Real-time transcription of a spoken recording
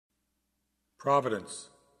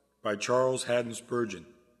Providence by Charles Haddon Spurgeon.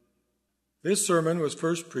 This sermon was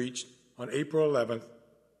first preached on April 11th,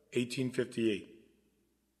 1858.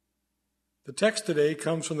 The text today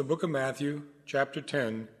comes from the book of Matthew, chapter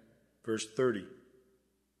 10, verse 30.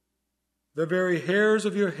 The very hairs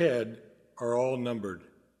of your head are all numbered.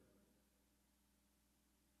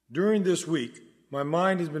 During this week, my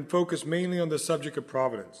mind has been focused mainly on the subject of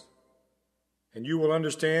providence, and you will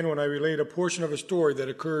understand when I relate a portion of a story that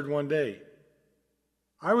occurred one day.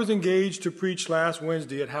 I was engaged to preach last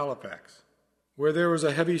Wednesday at Halifax, where there was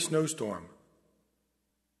a heavy snowstorm.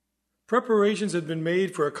 Preparations had been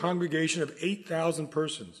made for a congregation of 8,000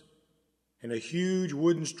 persons, and a huge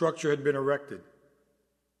wooden structure had been erected.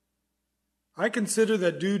 I consider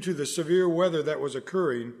that due to the severe weather that was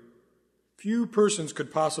occurring, few persons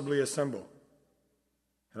could possibly assemble,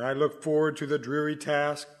 and I looked forward to the dreary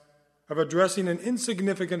task of addressing an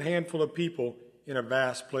insignificant handful of people in a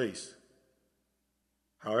vast place.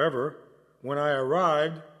 However, when I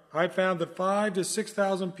arrived, I found that 5,000 to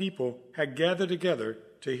 6,000 people had gathered together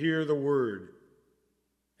to hear the word,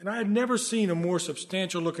 and I had never seen a more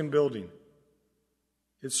substantial-looking building.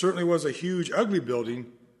 It certainly was a huge, ugly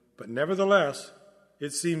building, but nevertheless,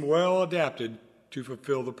 it seemed well adapted to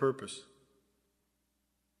fulfill the purpose.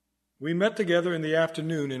 We met together in the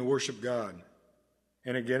afternoon and worshiped God,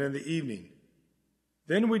 and again in the evening.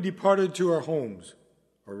 Then we departed to our homes,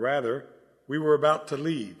 or rather, we were about to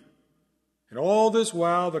leave, and all this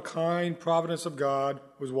while the kind providence of God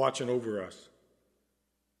was watching over us.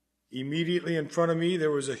 Immediately in front of me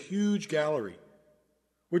there was a huge gallery,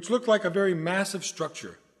 which looked like a very massive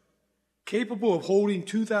structure, capable of holding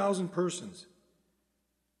 2,000 persons.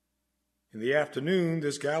 In the afternoon,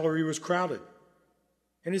 this gallery was crowded,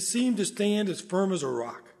 and it seemed to stand as firm as a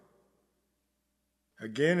rock.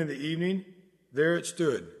 Again in the evening, there it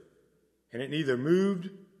stood, and it neither moved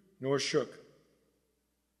nor shook.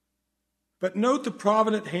 But note the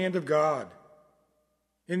provident hand of God.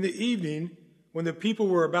 In the evening, when the people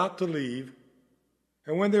were about to leave,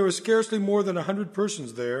 and when there was scarcely more than 100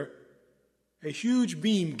 persons there, a huge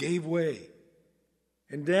beam gave way,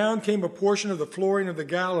 and down came a portion of the flooring of the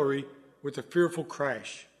gallery with a fearful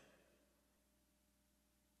crash.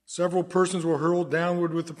 Several persons were hurled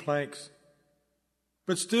downward with the planks,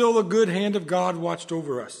 but still the good hand of God watched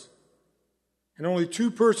over us, and only 2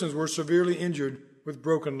 persons were severely injured with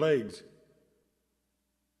broken legs.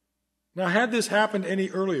 Now, had this happened any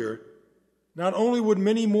earlier, not only would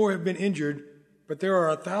many more have been injured, but there are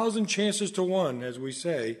 1,000 chances to 1, as we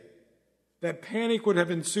say, that panic would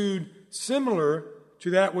have ensued similar to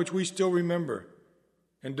that which we still remember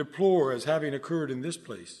and deplore as having occurred in this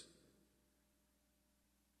place.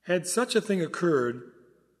 Had such a thing occurred,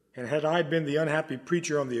 and had I been the unhappy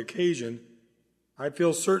preacher on the occasion, I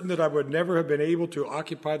feel certain that I would never have been able to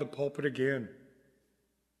occupy the pulpit again.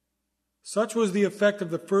 Such was the effect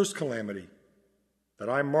of the first calamity, that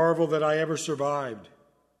I marvel that I ever survived.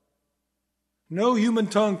 No human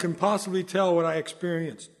tongue can possibly tell what I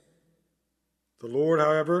experienced. The Lord,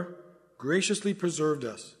 however, graciously preserved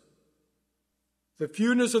us. The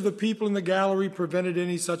fewness of the people in the gallery prevented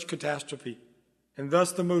any such catastrophe, and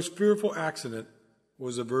thus the most fearful accident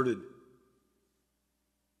was averted.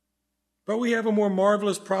 But we have a more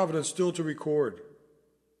marvelous providence still to record.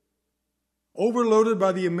 Overloaded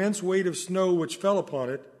by the immense weight of snow which fell upon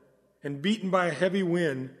it, and beaten by a heavy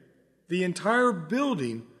wind, the entire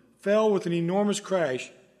building fell with an enormous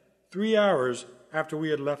crash 3 hours after we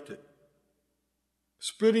had left it,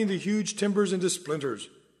 splitting the huge timbers into splinters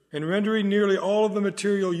and rendering nearly all of the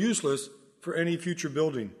material useless for any future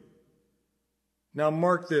building. Now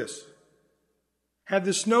mark this. Had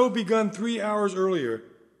the snow begun 3 hours earlier,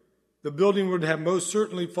 the building would have most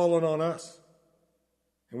certainly fallen on us,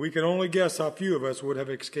 and we can only guess how few of us would have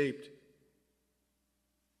escaped.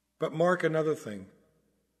 But mark another thing.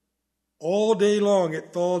 All day long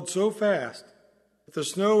it thawed so fast that the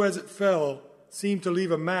snow as it fell seemed to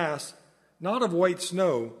leave a mass not of white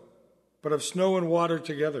snow, but of snow and water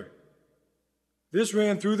together. This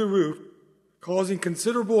ran through the roof, causing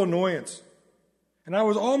considerable annoyance, and I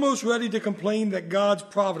was almost ready to complain that God's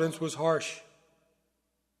providence was harsh.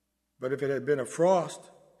 But if it had been a frost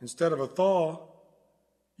instead of a thaw,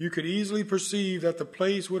 you could easily perceive that the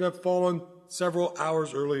place would have fallen several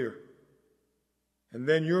hours earlier. And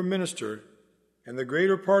then your minister and the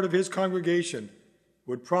greater part of his congregation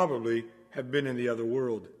would probably have been in the other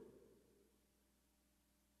world.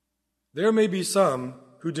 There may be some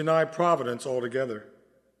who deny providence altogether.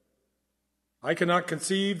 I cannot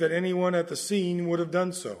conceive that anyone at the scene would have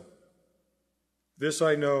done so. This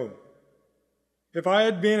I know. If I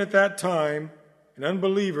had been at that time an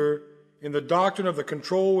unbeliever in the doctrine of the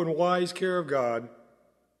control and wise care of God,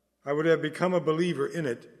 I would have become a believer in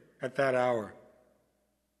it at that hour.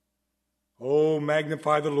 Oh,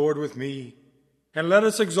 magnify the Lord with me, and let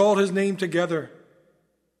us exalt his name together.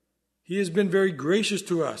 He has been very gracious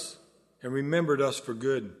to us and remembered us for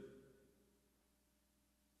good.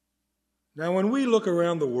 Now, when we look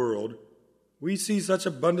around the world, we see such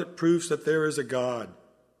abundant proofs that there is a God.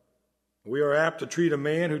 We are apt to treat a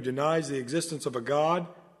man who denies the existence of a God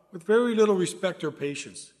with very little respect or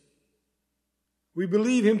patience. We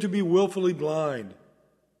believe him to be willfully blind,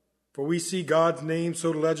 for we see God's name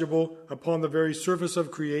so legible upon the very surface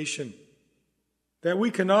of creation that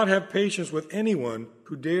we cannot have patience with anyone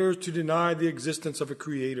who dares to deny the existence of a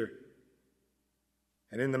Creator.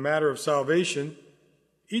 And in the matter of salvation,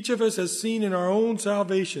 each of us has seen in our own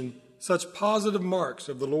salvation such positive marks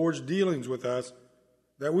of the Lord's dealings with us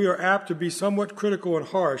that we are apt to be somewhat critical and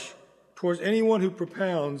harsh towards anyone who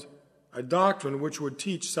propounds a doctrine which would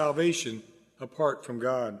teach salvation apart from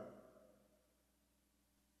God.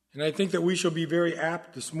 And I think that we shall be very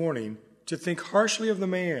apt this morning to think harshly of the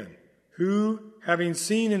man who, having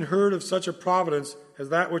seen and heard of such a providence as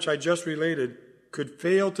that which I just related, could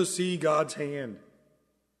fail to see God's hand.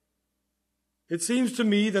 It seems to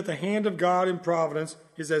me that the hand of God in providence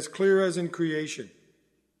is as clear as in creation.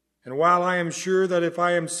 And while I am sure that if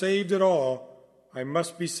I am saved at all, I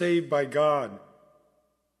must be saved by God,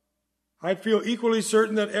 I feel equally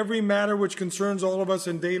certain that every matter which concerns all of us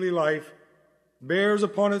in daily life bears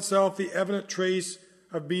upon itself the evident trace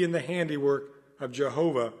of being the handiwork of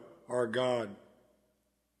Jehovah our God.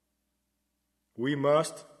 We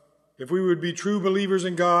must, if we would be true believers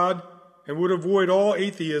in God and would avoid all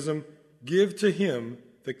atheism, give to him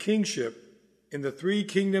the kingship in the three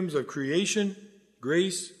kingdoms of creation,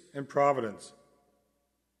 grace, and providence.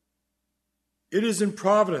 It is in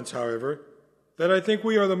providence, however, that I think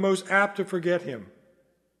we are the most apt to forget him.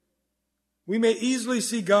 We may easily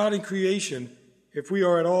see God in creation if we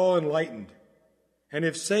are at all enlightened, and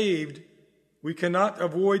if saved, we cannot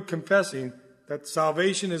avoid confessing that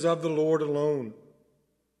salvation is of the Lord alone.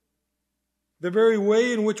 The very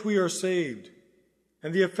way in which we are saved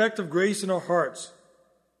and the effect of grace in our hearts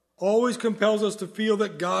always compels us to feel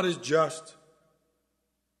that God is just.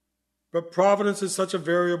 But providence is such a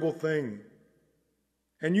variable thing,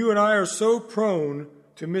 and you and I are so prone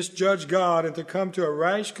to misjudge God and to come to a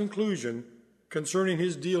rash conclusion concerning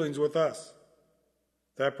his dealings with us,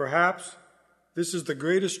 that perhaps this is the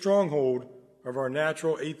greatest stronghold of our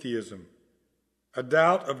natural atheism, a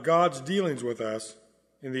doubt of God's dealings with us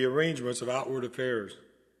in the arrangements of outward affairs.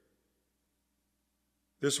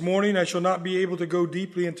 This morning I shall not be able to go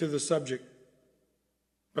deeply into the subject,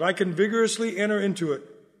 but I can vigorously enter into it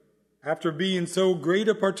after being so great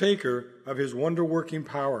a partaker of his wonder-working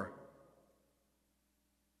power.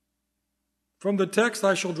 From the text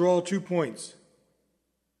I shall draw 2 points.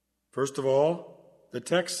 First of all, the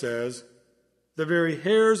text says, "The very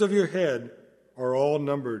hairs of your head are all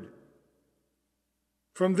numbered."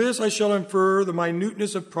 From this I shall infer the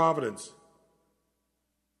minuteness of providence.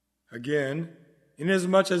 Again,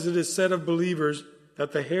 inasmuch as it is said of believers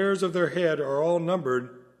that the hairs of their head are all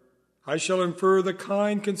numbered, I shall infer the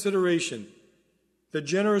kind consideration, the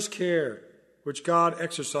generous care which God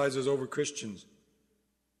exercises over Christians.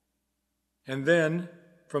 And then,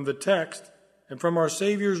 from the text and from our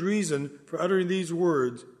Savior's reason for uttering these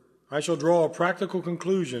words, I shall draw a practical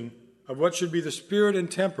conclusion of what should be the spirit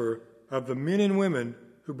and temper of the men and women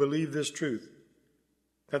who believe this truth,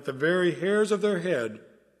 that the very hairs of their head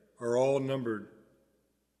are all numbered.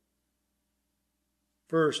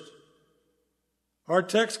 First, our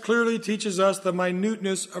text clearly teaches us the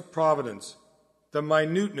minuteness of providence. The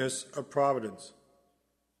minuteness of providence.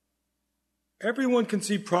 Everyone can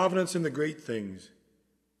see providence in the great things.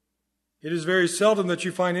 It is very seldom that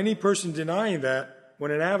you find any person denying that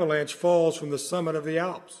when an avalanche falls from the summit of the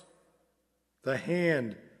Alps.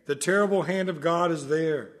 The terrible hand of God is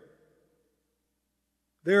there.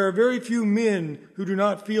 There are very few men who do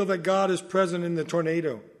not feel that God is present in the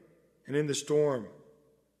tornado and in the storm.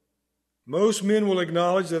 Most men will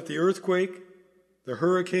acknowledge that the earthquake, the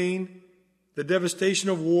hurricane, the devastation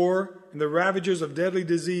of war, and the ravages of deadly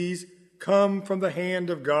disease come from the hand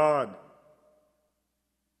of God.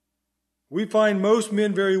 We find most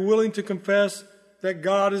men very willing to confess that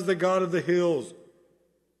God is the God of the hills,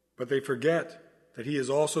 but they forget that he is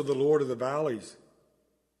also the Lord of the valleys.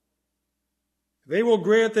 They will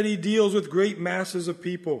grant that he deals with great masses of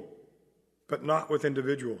people, but not with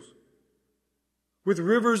individuals, with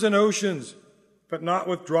rivers and oceans, but not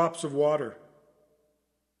with drops of water.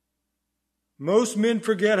 Most men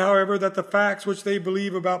forget, however, that the facts which they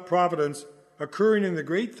believe about providence occurring in the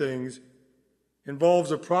great things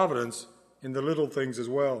involves a providence in the little things as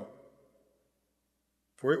well.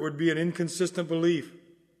 For it would be an inconsistent belief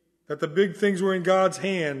that the big things were in God's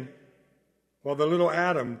hand while the little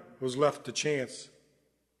atom was left to chance.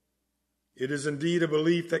 It is indeed a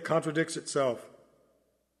belief that contradicts itself.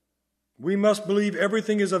 We must believe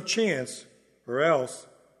everything is of chance, or else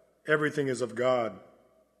everything is of God.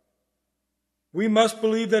 We must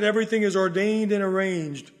believe that everything is ordained and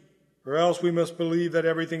arranged, or else we must believe that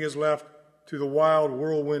everything is left to the wild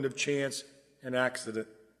whirlwind of chance and accident.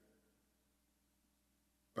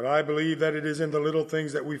 But I believe that it is in the little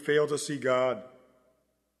things that we fail to see God.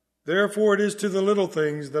 Therefore, it is to the little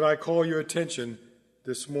things that I call your attention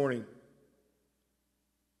this morning.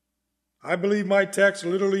 I believe my text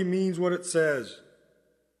literally means what it says.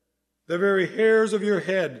 The very hairs of your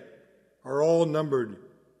head are all numbered.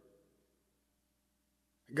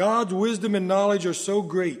 God's wisdom and knowledge are so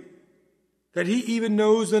great that He even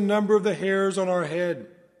knows the number of the hairs on our head.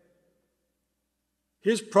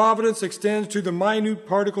 His providence extends to the minute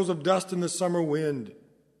particles of dust in the summer wind.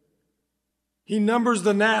 He numbers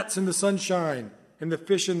the gnats in the sunshine and the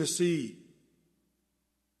fish in the sea.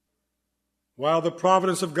 While the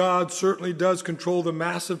providence of God certainly does control the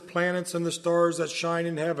massive planets and the stars that shine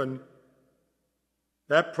in heaven,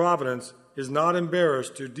 that providence is not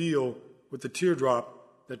embarrassed to deal with the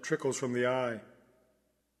teardrop that trickles from the eye.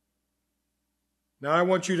 Now I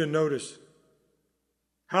want you to notice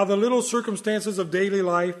how the little circumstances of daily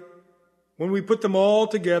life, when we put them all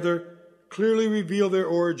together, clearly reveal their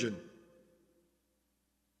origin.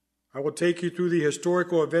 I will take you through the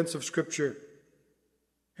historical events of Scripture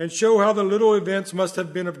and show how the little events must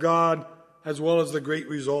have been of God as well as the great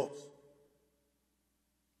results.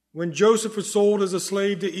 When Joseph was sold as a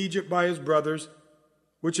slave to Egypt by his brothers,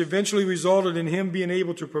 which eventually resulted in him being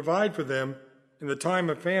able to provide for them in the time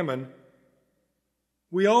of famine,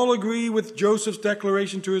 we all agree with Joseph's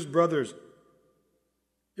declaration to his brothers,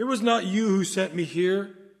 "It was not you who sent me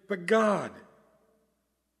here, but God."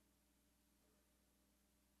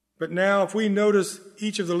 But now, if we notice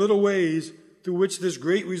each of the little ways through which this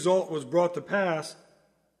great result was brought to pass,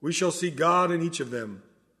 we shall see God in each of them.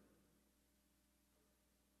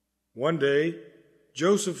 One day,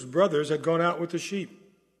 Joseph's brothers had gone out with the sheep,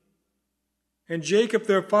 and Jacob,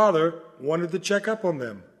 their father, wanted to check up on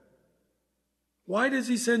them. Why does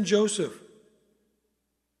he send Joseph?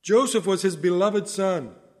 Joseph was his beloved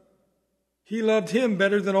son. He loved him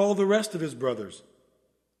better than all the rest of his brothers.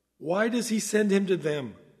 Why does he send him to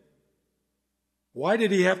them? Why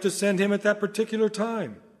did he have to send him at that particular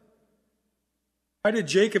time? Why did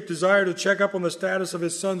Jacob desire to check up on the status of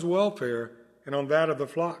his son's welfare and on that of the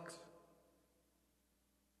flocks?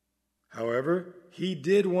 However, he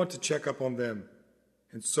did want to check up on them,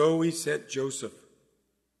 and so he sent Joseph.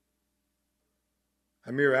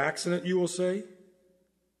 A mere accident, you will say,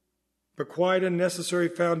 but quite a necessary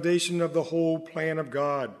foundation of the whole plan of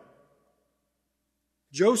God.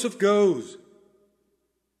 Joseph goes.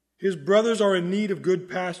 His brothers are in need of good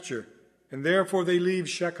pasture, and therefore they leave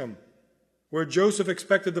Shechem, where Joseph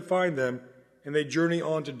expected to find them, and they journey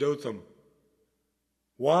on to Dothan.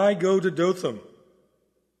 Why go to Dothan?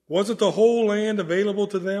 Wasn't the whole land available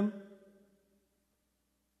to them?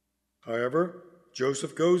 However,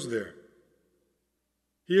 Joseph goes there.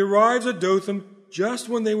 He arrives at Dothan just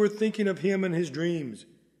when they were thinking of him and his dreams,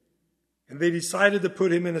 and they decided to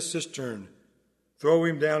put him in a cistern, throw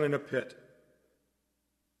him down in a pit.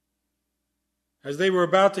 As they were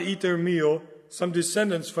about to eat their meal, some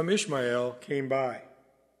descendants from Ishmael came by.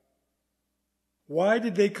 Why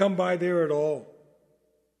did they come by there at all?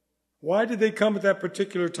 Why did they come at that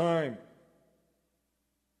particular time?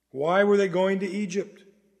 Why were they going to Egypt?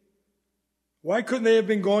 Why couldn't they have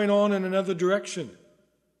been going on in another direction?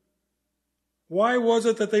 Why was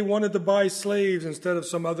it that they wanted to buy slaves instead of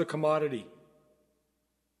some other commodity?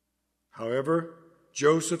 However,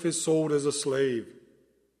 Joseph is sold as a slave,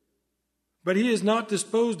 but he is not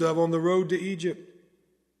disposed of on the road to Egypt.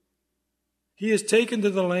 He is taken to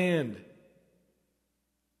the land.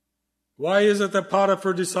 Why is it that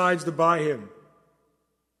Potiphar decides to buy him?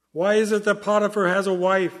 Why is it that Potiphar has a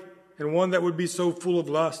wife, and one that would be so full of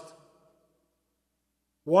lust?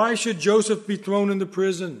 Why should Joseph be thrown into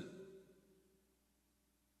prison?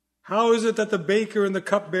 How is it that the baker and the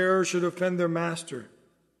cupbearer should offend their master?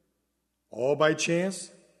 All by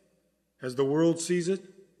chance, as the world sees it?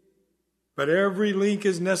 But every link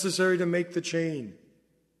is necessary to make the chain.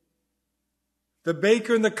 The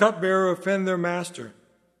baker and the cupbearer offend their master,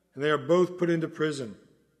 and they are both put into prison.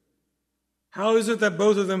 How is it that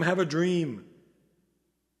both of them have a dream?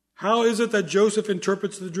 How is it that Joseph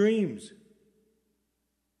interprets the dreams?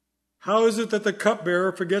 How is it that the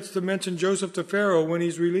cupbearer forgets to mention Joseph to Pharaoh when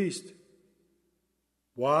he's released?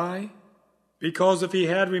 Why? Because if he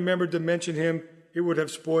had remembered to mention him, it would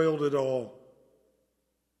have spoiled it all.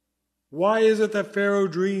 Why is it that Pharaoh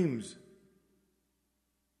dreams?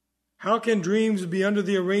 How can dreams be under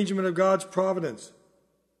the arrangement of God's providence?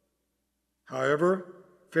 However,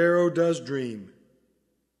 Pharaoh does dream.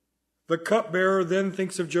 The cupbearer then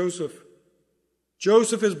thinks of Joseph.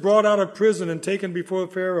 Joseph is brought out of prison and taken before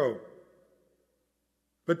Pharaoh.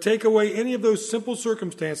 But take away any of those simple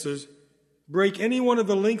circumstances, break any one of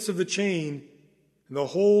the links of the chain, and the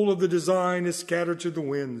whole of the design is scattered to the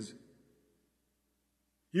winds.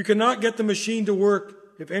 You cannot get the machine to work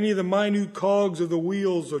if any of the minute cogs of the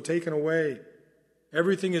wheels are taken away.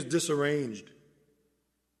 Everything is disarranged.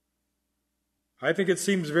 I think it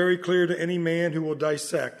seems very clear to any man who will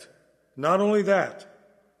dissect, not only that,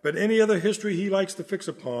 but any other history he likes to fix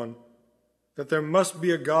upon, that there must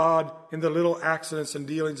be a God in the little accidents and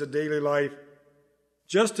dealings of daily life,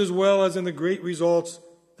 just as well as in the great results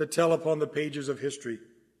that tell upon the pages of history.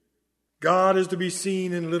 God is to be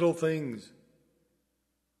seen in little things.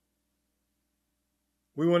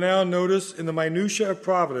 We will now notice in the minutiae of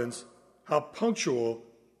providence how punctual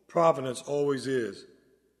providence always is.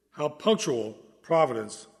 How punctual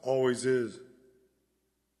providence always is.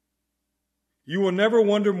 You will never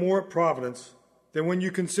wonder more at providence than when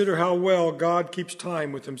you consider how well God keeps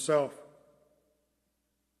time with himself.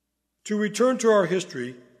 To return to our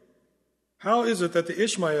history, how is it that the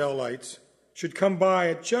Ishmaelites should come by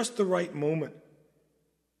at just the right moment?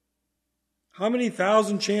 How many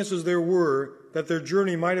thousand chances there were that their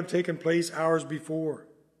journey might have taken place hours before?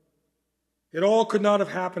 It all could not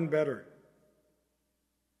have happened better.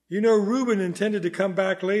 You know, Reuben intended to come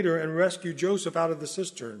back later and rescue Joseph out of the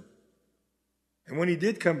cistern. And when he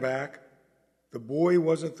did come back, the boy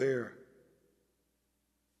wasn't there.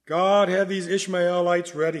 God had these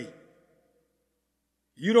Ishmaelites ready.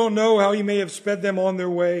 You don't know how he may have sped them on their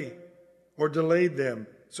way or delayed them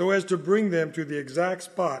so as to bring them to the exact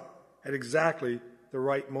spot at exactly the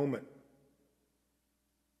right moment.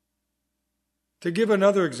 To give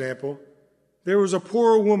another example, there was a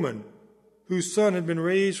poor woman whose son had been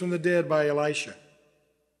raised from the dead by Elisha.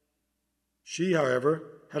 She, however,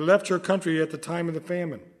 had left her country at the time of the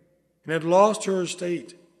famine and had lost her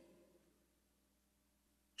estate.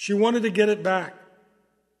 She wanted to get it back.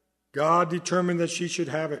 God determined that she should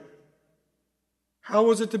have it. How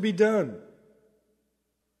was it to be done?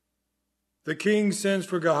 The king sends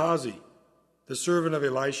for Gehazi, the servant of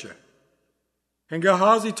Elisha. And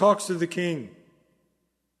Gehazi talks to the king.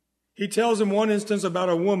 He tells him one instance about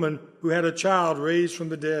a woman who had a child raised from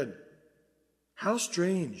the dead. How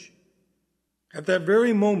strange. At that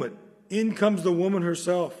very moment, in comes the woman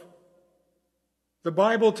herself. The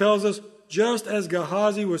Bible tells us, just as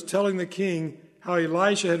Gehazi was telling the king how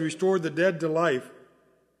Elisha had restored the dead to life,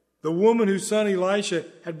 the woman whose son Elisha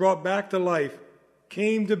had brought back to life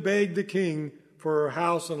came to beg the king for her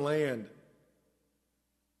house and land.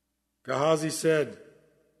 Gehazi said,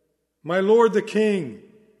 "My lord the king,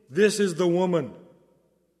 this is the woman.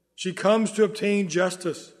 She comes to obtain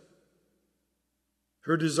justice."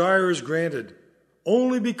 Her desire is granted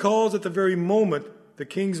only because at the very moment the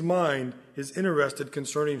king's mind is interested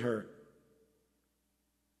concerning her.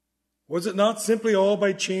 Was it not simply all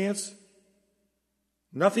by chance?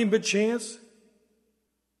 Nothing but chance?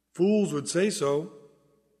 Fools would say so.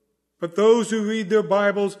 But those who read their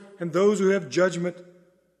Bibles and those who have judgment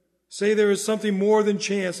say there is something more than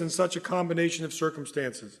chance in such a combination of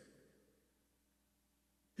circumstances.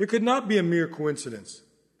 It could not be a mere coincidence,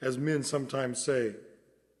 as men sometimes say.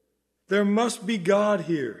 There must be God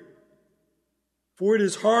here, for it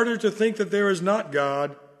is harder to think that there is not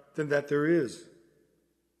God than that there is.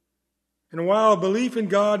 And while belief in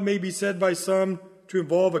God may be said by some to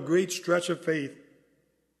involve a great stretch of faith,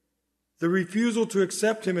 the refusal to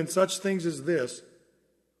accept him in such things as this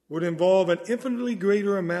would involve an infinitely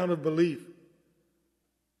greater amount of belief.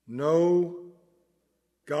 No,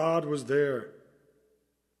 God was there.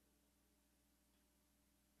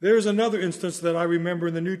 There is another instance that I remember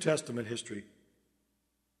in the New Testament history.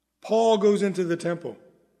 Paul goes into the temple,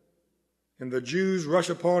 and the Jews rush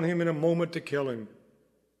upon him in a moment to kill him.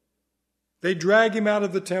 They drag him out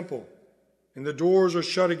of the temple, and the doors are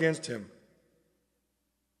shut against him.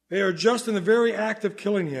 They are just in the very act of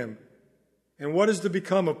killing him, and what is to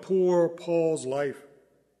become of poor Paul's life?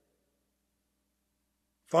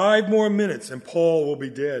 5 more minutes and Paul will be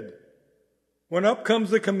dead, when up comes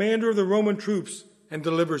the commander of the Roman troops and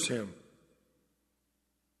delivers him.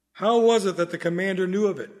 How was it that the commander knew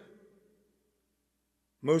of it?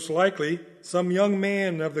 Most likely, some young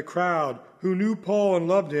man of the crowd who knew Paul and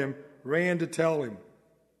loved him ran to tell him.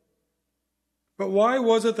 But why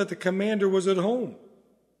was it that the commander was at home?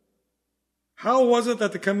 How was it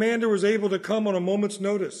that the commander was able to come on a moment's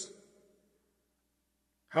notice?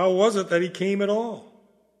 How was it that he came at all?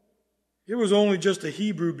 It was only just a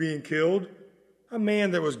Hebrew being killed, a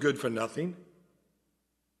man that was good for nothing.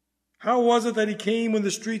 How was it that he came when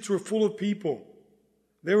the streets were full of people?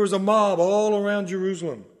 There was a mob all around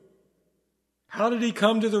Jerusalem. How did he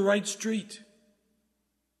come to the right street?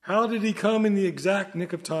 How did he come in the exact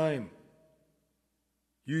nick of time?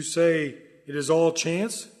 You say, it is all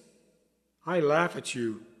chance? I laugh at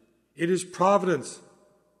you. It is providence.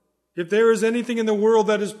 If there is anything in the world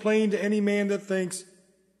that is plain to any man that thinks,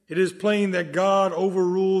 it is plain that God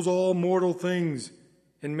overrules all mortal things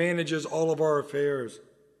and manages all of our affairs.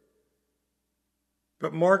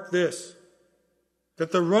 But mark this,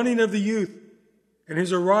 that the running of the youth and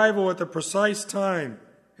his arrival at the precise time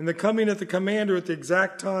and the coming of the commander at the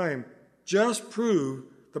exact time just prove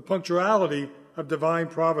the punctuality of divine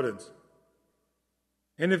providence.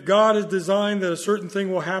 And if God has designed that a certain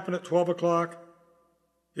thing will happen at 12 o'clock,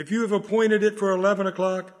 if you have appointed it for 11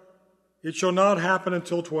 o'clock, it shall not happen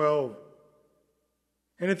until 12.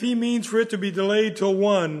 And if he means for it to be delayed till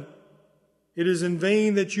 1, it is in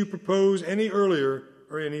vain that you propose any earlier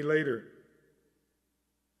or any later.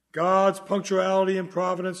 God's punctuality and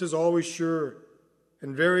providence is always sure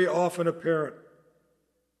and very often apparent.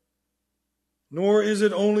 Nor is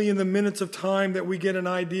it only in the minutes of time that we get an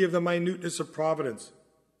idea of the minuteness of providence,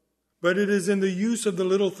 but it is in the use of the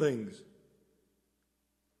little things.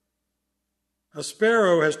 A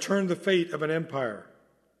sparrow has turned the fate of an empire.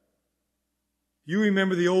 You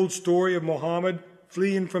remember the old story of Muhammad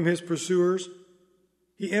fleeing from his pursuers?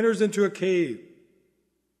 He enters into a cave,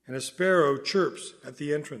 and a sparrow chirps at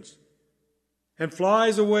the entrance and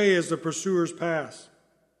flies away as the pursuers pass.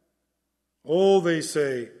 Oh, they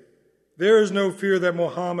say, there is no fear that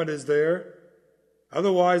Muhammad is there.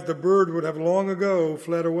 Otherwise, the bird would have long ago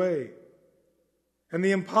fled away. And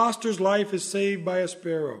the impostor's life is saved by a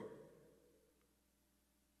sparrow.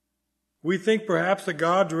 We think perhaps that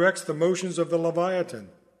God directs the motions of the Leviathan,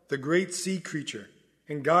 the great sea creature,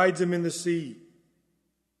 and guides him in the sea.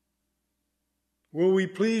 Will we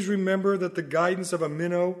please remember that the guidance of a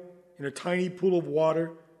minnow in a tiny pool of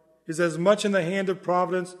water is as much in the hand of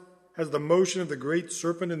providence as the motion of the great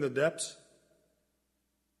serpent in the depths?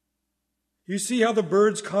 You see how the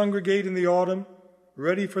birds congregate in the autumn,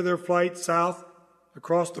 ready for their flight south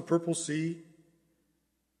across the purple sea?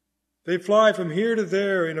 They fly from here to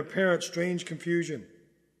there in apparent strange confusion.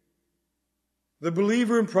 The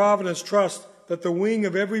believer in providence trusts that the wing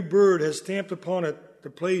of every bird has stamped upon it the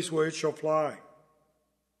place where it shall fly.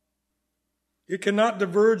 It cannot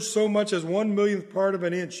diverge so much as 1/1,000,000th part of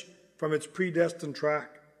an inch from its predestined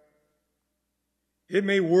track. It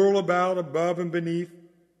may whirl about above and beneath,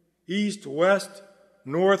 east, west,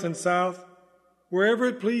 north, and south, wherever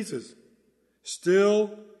it pleases.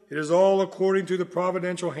 Still, it is all according to the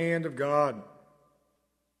providential hand of God.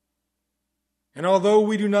 And although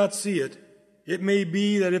we do not see it, it may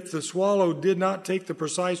be that if the swallow did not take the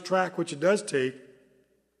precise track which it does take,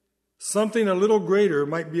 something a little greater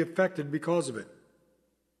might be affected because of it.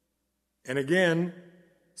 And again,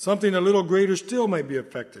 something a little greater still might be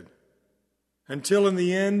affected, until in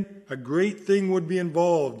the end a great thing would be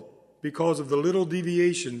involved because of the little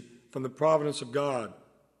deviation from the providence of God,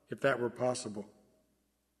 if that were possible.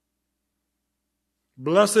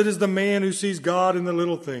 Blessed is the man who sees God in the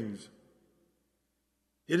little things.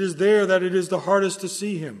 It is there that it is the hardest to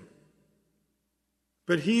see him.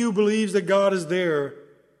 But he who believes that God is there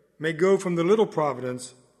may go from the little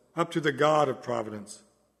providence up to the God of providence.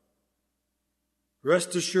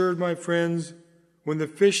 Rest assured, my friends, when the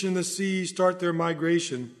fish in the sea start their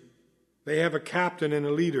migration, they have a captain and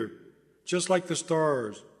a leader, just like the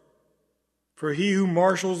stars. For he who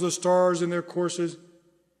marshals the stars in their courses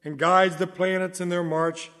and guides the planets in their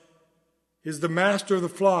march is the master of the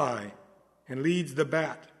fly and leads the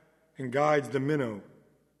bat and guides the minnow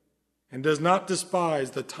and does not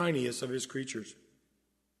despise the tiniest of his creatures.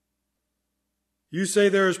 You say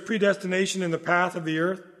there is predestination in the path of the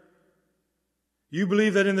earth? You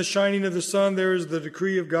believe that in the shining of the sun there is the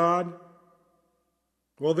decree of God?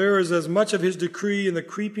 Well, there is as much of his decree in the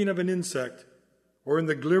creeping of an insect or in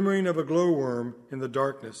the glimmering of a glowworm in the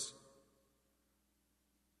darkness.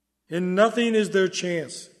 In nothing is there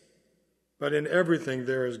chance, but in everything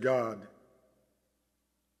there is God.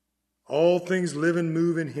 All things live and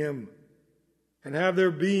move in him and have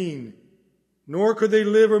their being, nor could they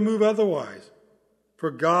live or move otherwise,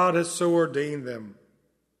 for God has so ordained them.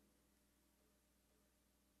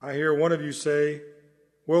 I hear one of you say,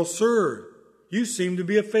 "Well, sir, you seem to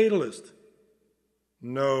be a fatalist.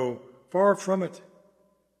 No, far from it.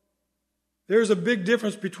 There's a big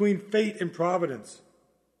difference between fate and providence.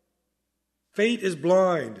 Fate is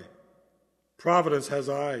blind. Providence has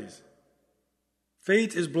eyes.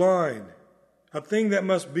 Fate is blind, a thing that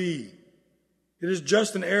must be. It is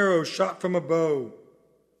just an arrow shot from a bow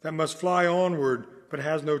that must fly onward but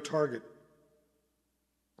has no target.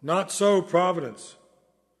 Not so providence.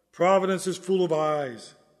 Providence is full of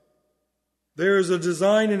eyes. There is a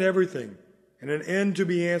design in everything and an end to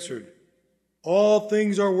be answered. All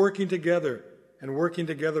things are working together and working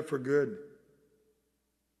together for good.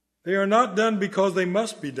 They are not done because they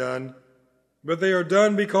must be done, but they are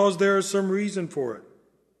done because there is some reason for it.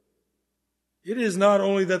 It is not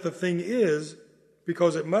only that the thing is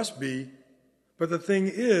because it must be, but the thing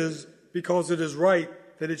is because it is right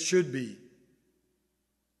that it should be.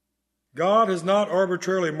 God has not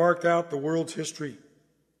arbitrarily marked out the world's history.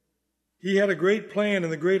 He had a great plan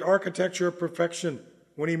in the great architecture of perfection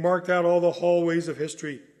when he marked out all the hallways of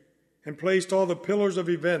history and placed all the pillars of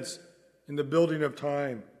events in the building of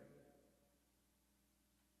time.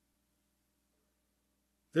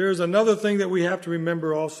 There is another thing that we have to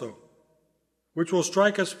remember also, which will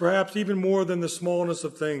strike us perhaps even more than the smallness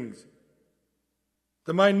of things.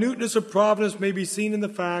 The minuteness of providence may be seen in the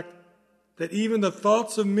fact that even the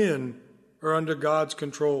thoughts of men are under God's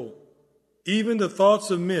control. Even the thoughts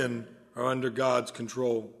of men are under God's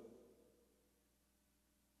control.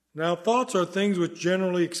 Now, thoughts are things which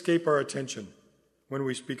generally escape our attention when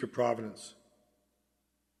we speak of providence.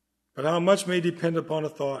 But how much may depend upon a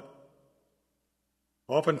thought?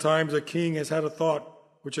 Oftentimes a king has had a thought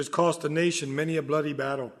which has cost a nation many a bloody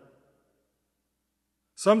battle.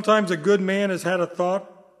 Sometimes a good man has had a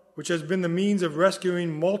thought which has been the means of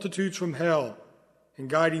rescuing multitudes from hell and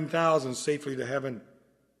guiding thousands safely to heaven.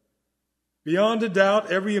 Beyond a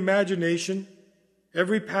doubt, every imagination,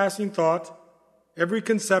 every passing thought, every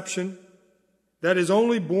conception that is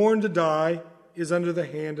only born to die is under the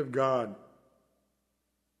hand of God.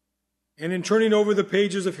 And in turning over the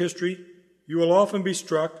pages of history, you will often be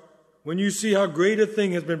struck when you see how great a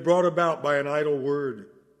thing has been brought about by an idle word.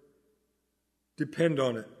 Depend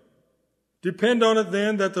on it. Depend on it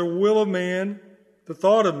then that the will of man, the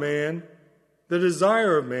thought of man, the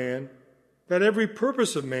desire of man, that every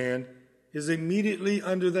purpose of man is immediately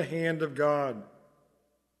under the hand of God.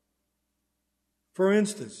 For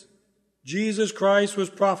instance, Jesus Christ was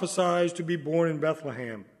prophesied to be born in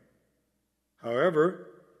Bethlehem. However,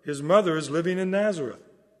 his mother is living in Nazareth.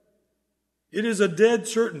 It is a dead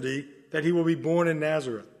certainty that he will be born in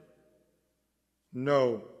Nazareth.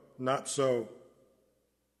 No, not so.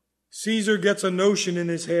 Caesar gets a notion in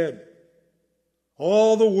his head.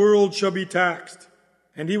 All the world shall be taxed,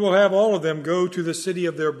 and he will have all of them go to the city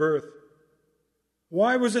of their birth.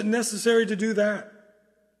 Why was it necessary to do that?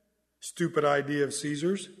 Stupid idea of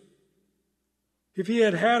Caesar's. If he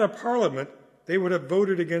had had a parliament, they would have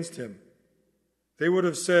voted against him. They would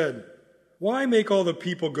have said, "Why make all the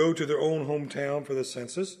people go to their own hometown for the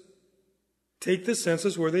census? Take the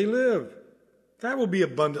census where they live. That will be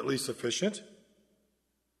abundantly sufficient."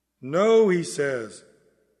 No, he says,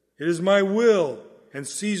 it is my will, and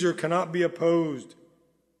Caesar cannot be opposed.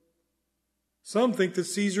 Some think that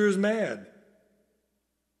Caesar is mad.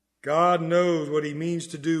 God knows what he means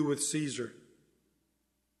to do with Caesar.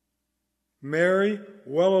 Mary,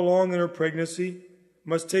 well along in her pregnancy,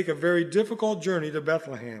 must take a very difficult journey to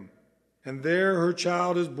Bethlehem, and there her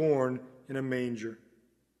child is born in a manger.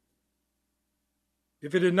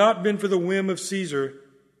 If it had not been for the whim of Caesar,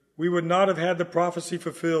 we would not have had the prophecy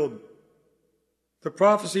fulfilled. The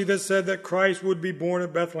prophecy that said that Christ would be born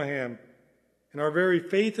at Bethlehem, and our very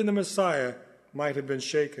faith in the Messiah might have been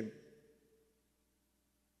shaken.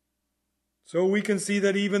 So we can see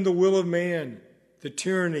that even the will of man, the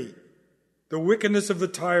tyranny, the wickedness of the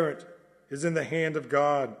tyrant is in the hand of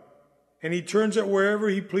God, and he turns it wherever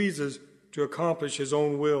he pleases to accomplish his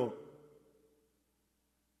own will.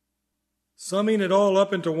 Summing it all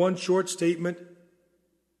up into one short statement,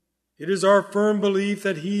 it is our firm belief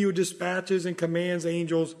that he who dispatches and commands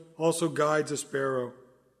angels also guides a sparrow.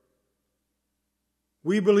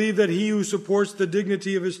 We believe that he who supports the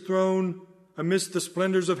dignity of his throne amidst the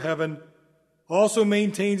splendors of heaven also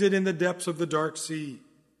maintains it in the depths of the dark sea.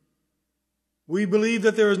 We believe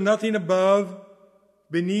that there is nothing above,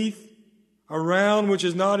 beneath, around which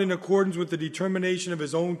is not in accordance with the determination of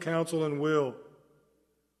his own counsel and will.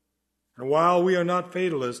 And while we are not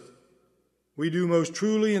fatalists, we do most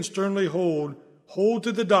truly and sternly hold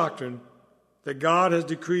to the doctrine that God has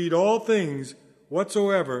decreed all things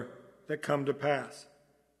whatsoever that come to pass,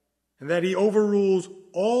 and that he overrules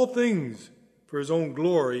all things for his own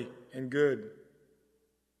glory and good.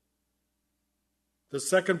 The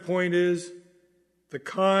second point is the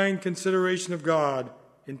kind consideration of God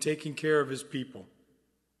in taking care of his people.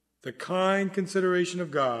 The kind consideration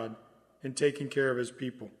of God in taking care of his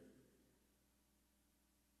people.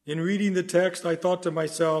 In reading the text, I thought to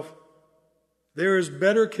myself, there is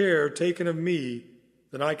better care taken of me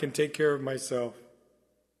than I can take care of myself.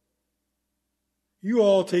 You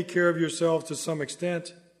all take care of yourselves to some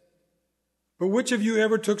extent, but which of you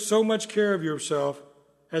ever took so much care of yourself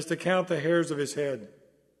as to count the hairs of his head?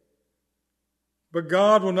 But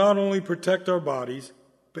God will not only protect our bodies,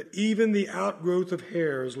 but even the outgrowth of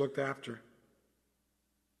hair is looked after.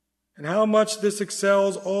 And how much this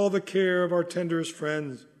excels all the care of our tenderest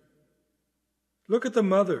friends. Look at the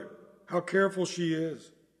mother, how careful she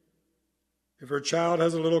is. If her child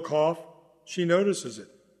has a little cough, she notices it.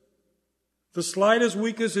 The slightest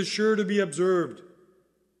weakness is sure to be observed.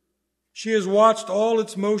 She has watched all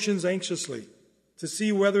its motions anxiously to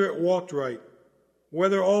see whether it walked right,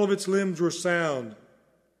 whether all of its limbs were sound,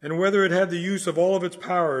 and whether it had the use of all of its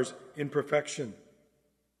powers in perfection.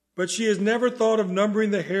 But she has never thought of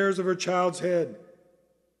numbering the hairs of her child's head,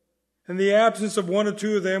 and the absence of one or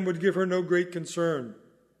two of them would give her no great concern.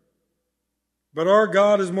 But our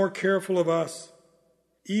God is more careful of us,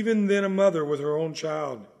 even than a mother with her own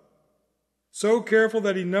child. So careful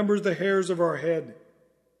that he numbers the hairs of our head.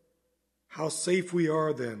 How safe we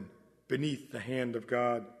are, then, beneath the hand of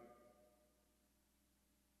God.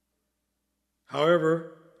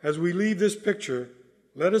 However, as we leave this picture,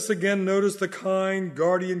 let us again notice the kind,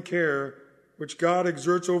 guardian care which God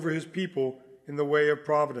exerts over his people in the way of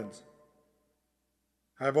providence.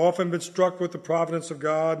 I have often been struck with the providence of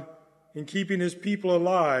God in keeping his people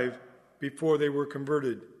alive before they were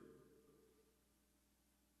converted.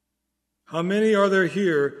 How many are there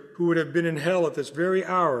here who would have been in hell at this very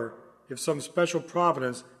hour if some special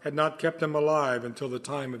providence had not kept them alive until the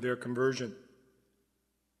time of their conversion?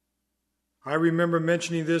 I remember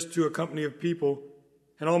mentioning this to a company of people,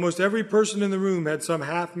 and almost every person in the room had some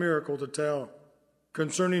half miracle to tell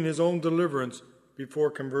concerning his own deliverance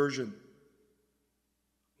before conversion.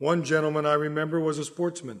 One gentleman I remember was a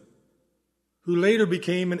sportsman who later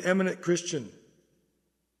became an eminent Christian.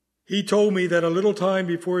 He told me that a little time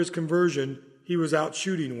before his conversion, he was out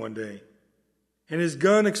shooting one day, and his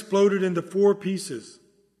gun exploded into 4 pieces,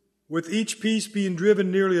 with each piece being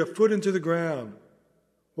driven nearly a foot into the ground,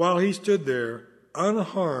 while he stood there,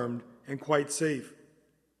 unharmed and quite safe,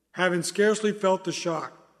 having scarcely felt the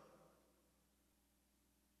shock.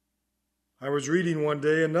 I was reading one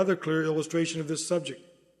day another clear illustration of this subject.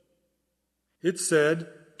 It said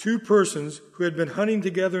 2 persons who had been hunting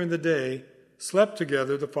together in the day slept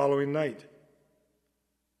together the following night.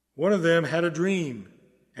 One of them had a dream,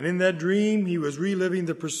 and in that dream he was reliving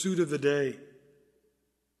the pursuit of the day.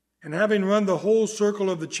 And having run the whole circle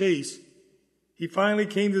of the chase, he finally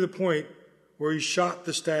came to the point where he shot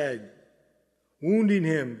the stag, wounding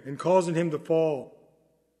him and causing him to fall.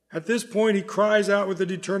 At this point he cries out with a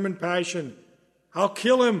determined passion, "I'll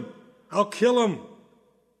kill him! I'll kill him!"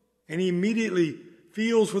 And he immediately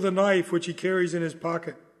feels for the knife which he carries in his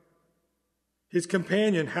pocket. His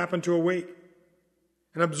companion happened to awake,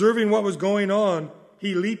 and observing what was going on,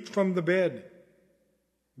 he leaped from the bed.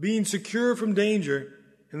 Being secure from danger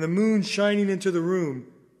and the moon shining into the room,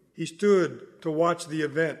 he stood to watch the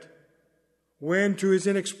event, when, to his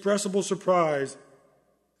inexpressible surprise,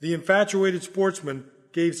 the infatuated sportsman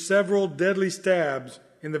gave several deadly stabs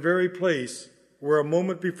in the very place where a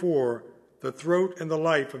moment before the throat and the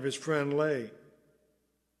life of his friend lay.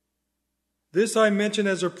 This I mention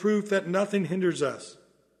as a proof that nothing hinders us.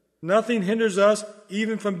 Nothing hinders us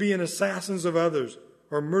even from being assassins of others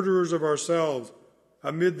or murderers of ourselves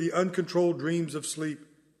amid the uncontrolled dreams of sleep.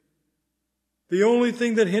 The only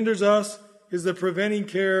thing that hinders us is the preventing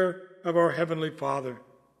care of our Heavenly Father.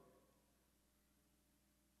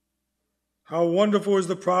 How wonderful is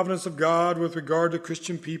the providence of God with regard to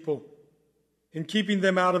Christian people in keeping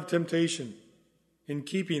them out of temptation, in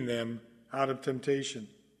keeping them out of temptation.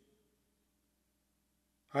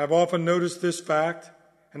 I have often noticed this fact,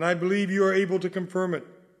 and I believe you are able to confirm it,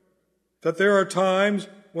 that there are times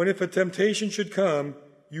when if a temptation should come,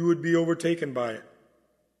 you would be overtaken by it.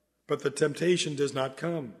 But the temptation does not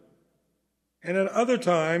come. And at other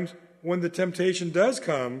times, when the temptation does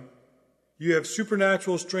come, you have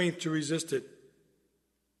supernatural strength to resist it.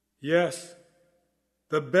 Yes,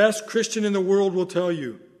 the best Christian in the world will tell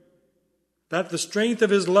you that the strength of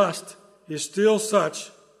his lust is still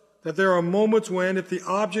such that there are moments when, if the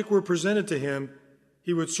object were presented to him,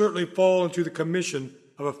 he would certainly fall into the commission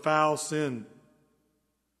of a foul sin.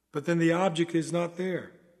 But then the object is not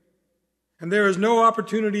there, and there is no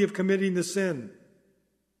opportunity of committing the sin.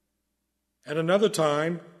 At another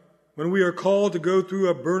time, when we are called to go through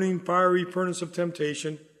a burning fiery furnace of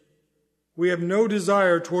temptation, we have no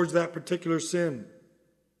desire towards that particular sin.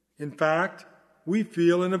 In fact, we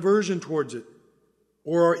feel an aversion towards it,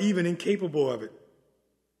 or are even incapable of it.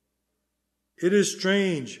 It is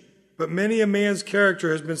strange, but many a man's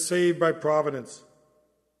character has been saved by providence.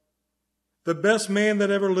 The best man that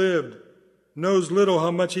ever lived knows little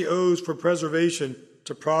how much he owes for preservation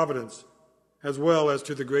to providence, as well as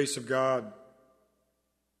to the grace of God.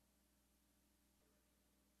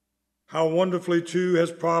 How wonderfully, too,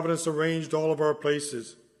 has providence arranged all of our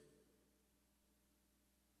places.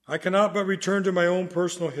 I cannot but return to my own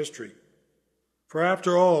personal history, for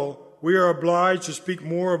after all, we are obliged to speak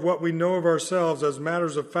more of what we know of ourselves as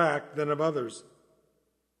matters of fact than of others.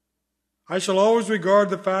 I shall always regard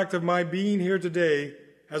the fact of my being here today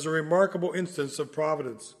as a remarkable instance of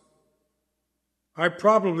providence. I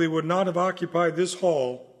probably would not have occupied this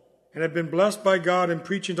hall and have been blessed by God in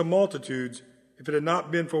preaching to multitudes if it had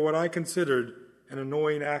not been for what I considered an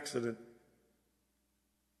annoying accident.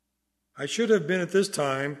 I should have been at this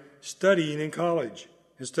time studying in college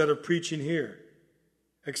instead of preaching here,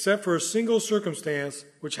 except for a single circumstance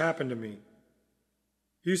which happened to me.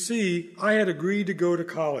 You see, I had agreed to go to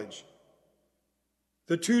college.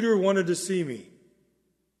 The tutor wanted to see me,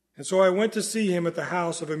 and so I went to see him at the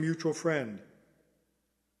house of a mutual friend.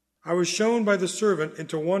 I was shown by the servant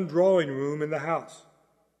into one drawing room in the house,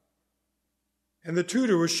 and the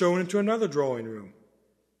tutor was shown into another drawing room.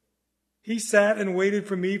 He sat and waited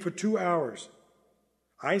for me for 2 hours.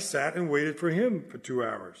 I sat and waited for him for 2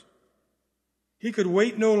 hours. He could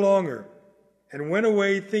wait no longer, and went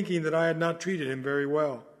away thinking that I had not treated him very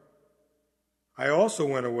well. I also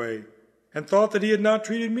went away, and thought that he had not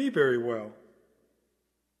treated me very well.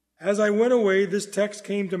 As I went away, this text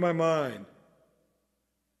came to my mind.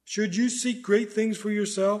 Should you seek great things for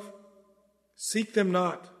yourself? Seek them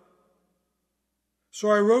not. So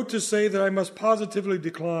I wrote to say that I must positively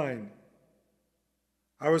decline.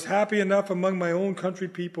 I was happy enough among my own country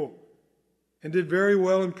people, and did very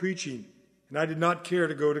well in preaching, and I did not care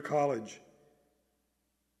to go to college.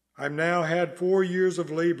 I've now had 4 years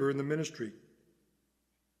of labor in the ministry.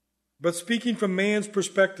 But speaking from man's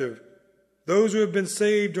perspective, those who have been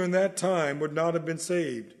saved during that time would not have been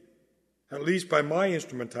saved, at least by my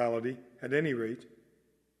instrumentality, at any rate,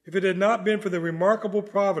 if it had not been for the remarkable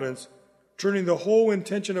providence turning the whole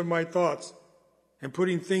intention of my thoughts and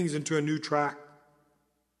putting things into a new track.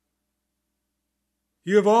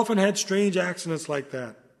 You have often had strange accidents like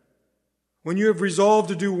that. When you have resolved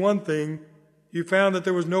to do one thing, you found that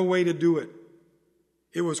there was no way to do it.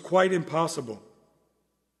 It was quite impossible.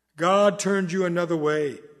 God turned you another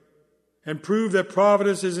way and proved that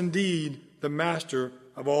providence is indeed the master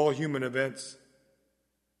of all human events.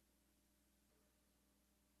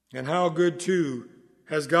 And how good, too,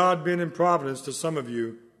 has God been in providence to some of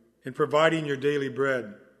you in providing your daily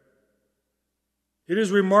bread. It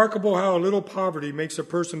is remarkable how a little poverty makes a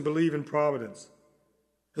person believe in providence,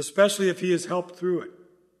 especially if he is helped through it.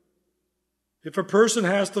 If a person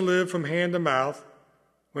has to live from hand to mouth,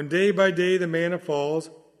 when day by day the manna falls,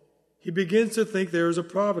 he begins to think there is a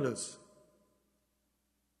providence.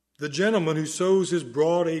 The gentleman who sows his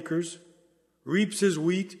broad acres, reaps his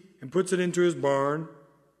wheat and puts it into his barn,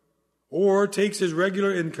 or takes his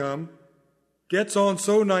regular income, gets on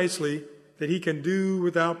so nicely that he can do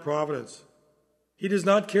without providence. He does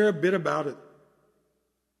not care a bit about it.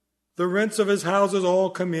 The rents of his houses all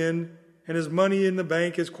come in, and his money in the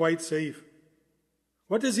bank is quite safe.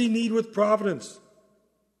 What does he need with providence?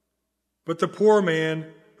 But the poor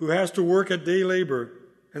man who has to work at day labor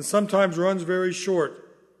and sometimes runs very short,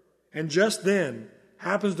 and just then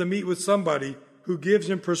happens to meet with somebody who gives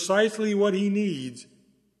him precisely what he needs,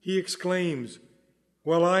 he exclaims,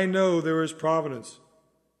 "Well, I know there is providence.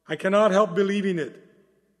 I cannot help believing it.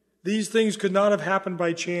 These things could not have happened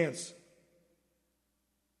by chance."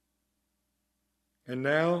 And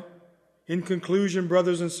now, in conclusion,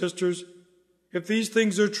 brothers and sisters, if these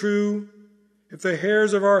things are true, if the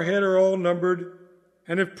hairs of our head are all numbered,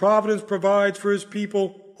 and if providence provides for his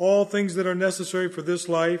people all things that are necessary for this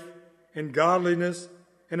life and godliness,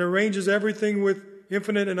 and arranges everything with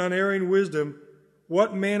infinite and unerring wisdom,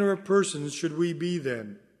 what manner of persons should we be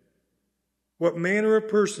then? What manner of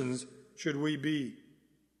persons should we be?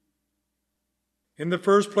 In the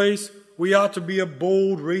first place, we ought to be a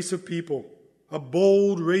bold race of people, a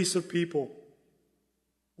bold race of people.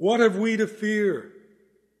 What have we to fear?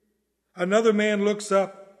 Another man looks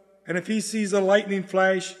up, and if he sees a lightning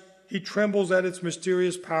flash, he trembles at its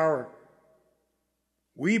mysterious power.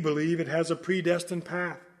 We believe it has a predestined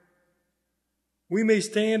path. We may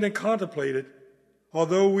stand and contemplate it,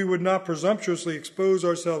 although we would not presumptuously expose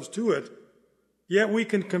ourselves to it, yet we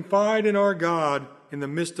can confide in our God in the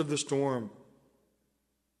midst of the storm.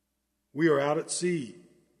 We are out at sea.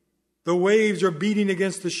 The waves are beating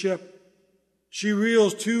against the ship. She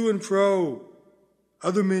reels to and fro.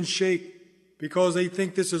 Other men shake because they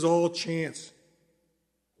think this is all chance.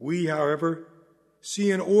 We, however,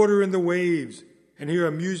 see an order in the waves and hear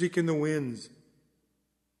a music in the winds.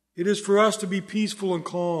 It is for us to be peaceful and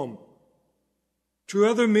calm. To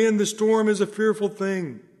other men, the storm is a fearful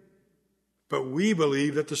thing, but we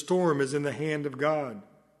believe that the storm is in the hand of God.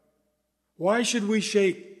 Why should we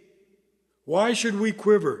shake? Why should we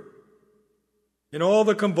quiver? In all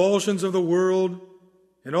the convulsions of the world,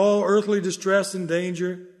 in all earthly distress and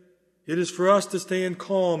danger, it is for us to stand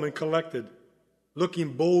calm and collected,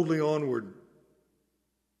 looking boldly onward.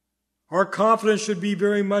 Our confidence should be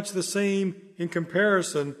very much the same in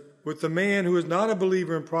comparison with the man who is not a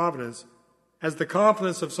believer in Providence as the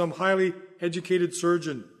confidence of some highly educated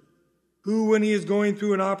surgeon who, when he is going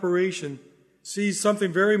through an operation, sees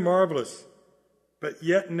something very marvelous, but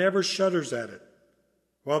yet never shudders at it,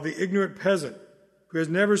 while the ignorant peasant who has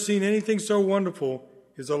never seen anything so wonderful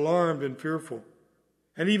is alarmed and fearful,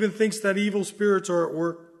 and even thinks that evil spirits are at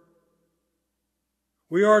work.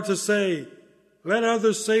 We are to say, "Let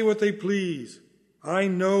others say what they please. I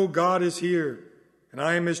know God is here, and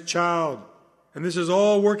I am his child, and this is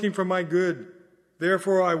all working for my good.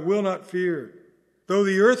 Therefore I will not fear, though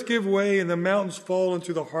the earth give way and the mountains fall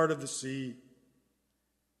into the heart of the sea."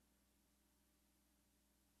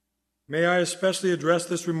 May I especially address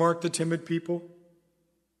this remark to timid people?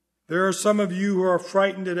 There are some of you who are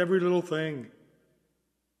frightened at every little thing.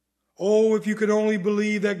 Oh, if you could only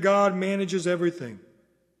believe that God manages everything.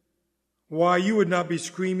 Why, you would not be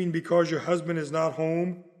screaming because your husband is not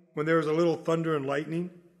home when there is a little thunder and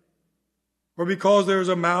lightning, or because there is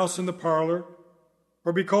a mouse in the parlor,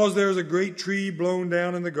 or because there is a great tree blown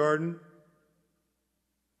down in the garden.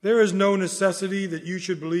 There is no necessity that you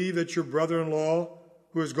should believe that your brother-in-law,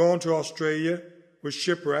 who has gone to Australia, was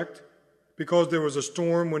shipwrecked because there was a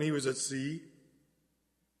storm when he was at sea.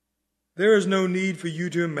 There is no need for you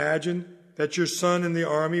to imagine that your son in the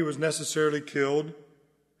army was necessarily killed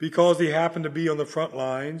because he happened to be on the front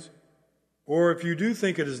lines, or if you do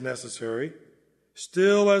think it is necessary,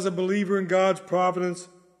 still as a believer in God's providence,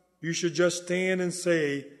 you should just stand and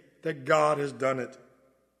say that God has done it,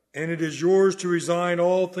 and it is yours to resign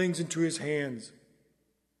all things into his hands.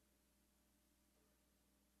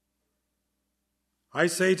 I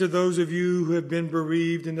say to those of you who have been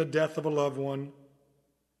bereaved in the death of a loved one,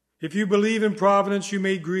 if you believe in providence, you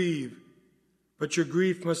may grieve, but your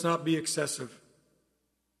grief must not be excessive.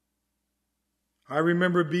 I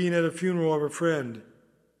remember being at a funeral of a friend,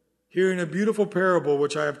 hearing a beautiful parable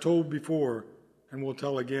which I have told before and will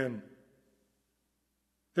tell again.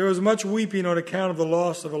 There was much weeping on account of the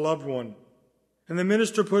loss of a loved one, and the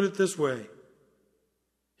minister put it this way.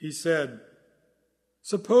 He said,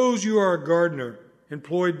 "Suppose you are a gardener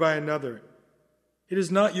employed by another. It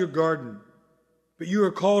is not your garden, but you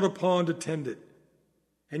are called upon to tend it,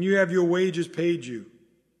 and you have your wages paid you.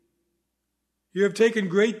 You have taken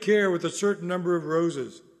great care with a certain number of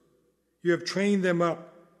roses. You have trained them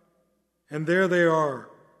up, and there they are,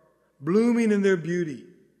 blooming in their beauty.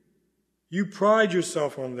 You pride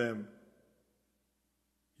yourself on them.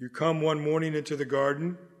 You come one morning into the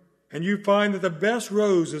garden, and you find that the best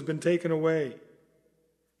rose has been taken away.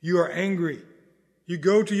 You are angry. You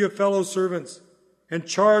go to your fellow servants and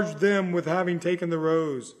charge them with having taken the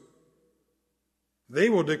rose. They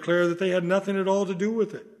will declare that they had nothing at all to do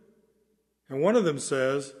with it. And one of them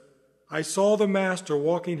says, 'I saw the master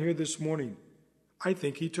walking here this morning. I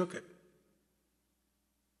think he took it.'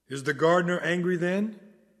 Is the gardener angry then?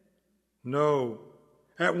 No.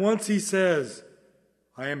 At once he says,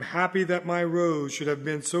 'I am happy that my rose should have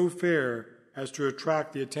been so fair as to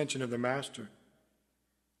attract the attention of the master.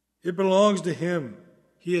 It belongs to him.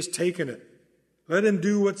 He has taken it. Let him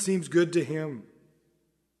do what seems good to him.'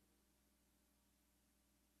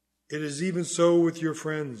 It is even so with your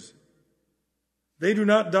friends. They do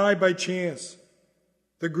not die by chance.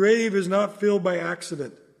 The grave is not filled by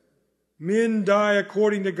accident. Men die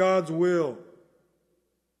according to God's will.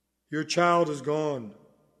 Your child is gone,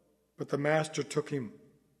 but the master took him.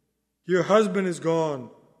 Your husband is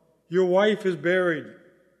gone. Your wife is buried.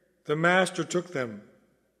 The master took them.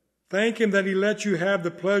 Thank him that he let you have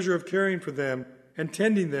the pleasure of caring for them and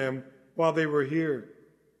tending them while they were here.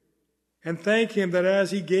 And thank him that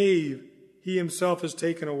as he gave, he himself has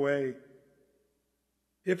taken away.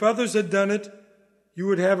 If others had done it, you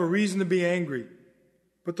would have a reason to be angry.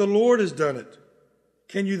 But the Lord has done it.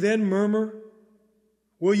 Can you then murmur?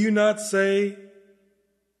 Will you not say,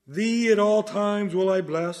 Thee at all times will I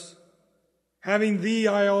bless. Having thee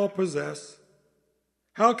I all possess.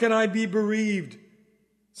 How can I be bereaved,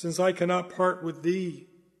 since I cannot part with thee?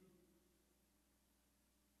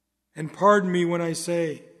 And pardon me when I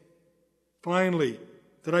say, finally,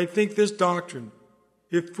 that I think this doctrine,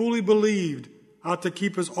 if fully believed, ought to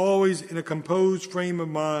keep us always in a composed frame of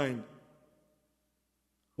mind.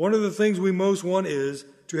 One of the things we most want is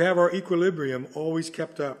to have our equilibrium always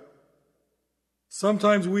kept up.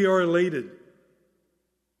 Sometimes we are elated.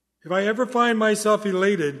 If I ever find myself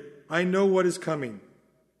elated, I know what is coming.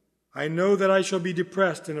 I know that I shall be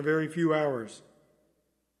depressed in a very few hours.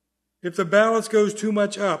 If the balance goes too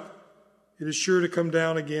much up, it is sure to come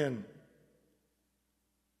down again.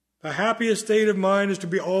 The happiest state of mind is to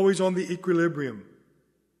be always on the equilibrium.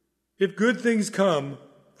 If good things come,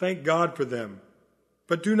 thank God for them,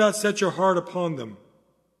 but do not set your heart upon them.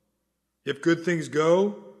 If good things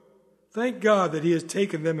go, thank God that He has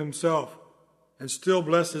taken them Himself, and still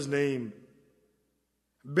bless His name.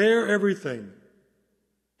 Bear everything.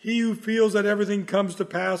 He who feels that everything comes to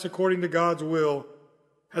pass according to God's will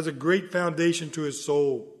has a great foundation to his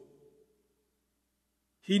soul.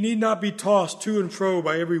 He need not be tossed to and fro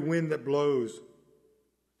by every wind that blows,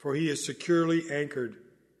 for he is securely anchored,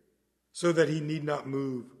 so that he need not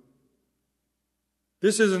move.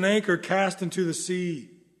 This is an anchor cast into the sea.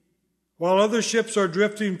 While other ships are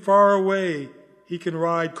drifting far away, he can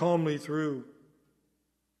ride calmly through.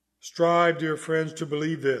 Strive, dear friends, to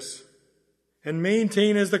believe this, and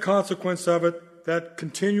maintain as the consequence of it that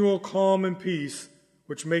continual calm and peace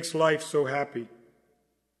which makes life so happy.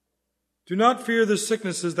 Do not fear the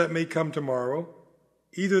sicknesses that may come tomorrow.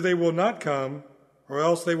 Either they will not come, or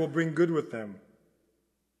else they will bring good with them.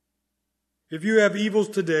 If you have evils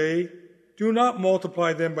today, do not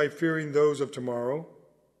multiply them by fearing those of tomorrow.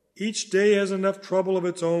 Each day has enough trouble of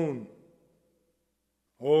its own.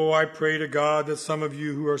 Oh, I pray to God that some of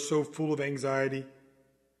you who are so full of anxiety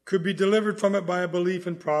could be delivered from it by a belief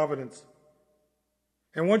in Providence.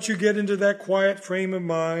 And once you get into that quiet frame of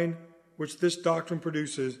mind which this doctrine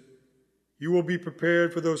produces, you will be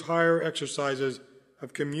prepared for those higher exercises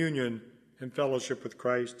of communion and fellowship with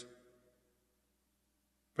Christ.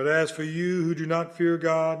 But as for you who do not fear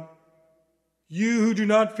God,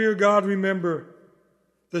 remember,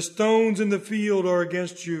 the stones in the field are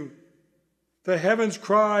against you. The heavens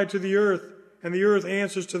cry to the earth, and the earth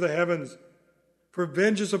answers to the heavens, for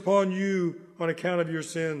vengeance upon you on account of your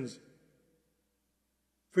sins.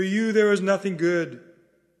 For you there is nothing good.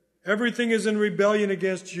 Everything is in rebellion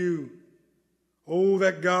against you. Oh,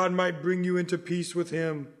 that God might bring you into peace with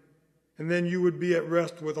Him, and then you would be at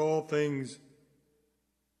rest with all things.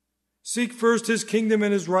 Seek first His kingdom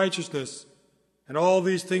and His righteousness, and all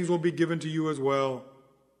these things will be given to you as well.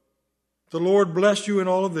 The Lord bless you in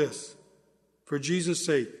all of this. For Jesus'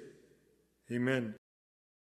 sake, amen.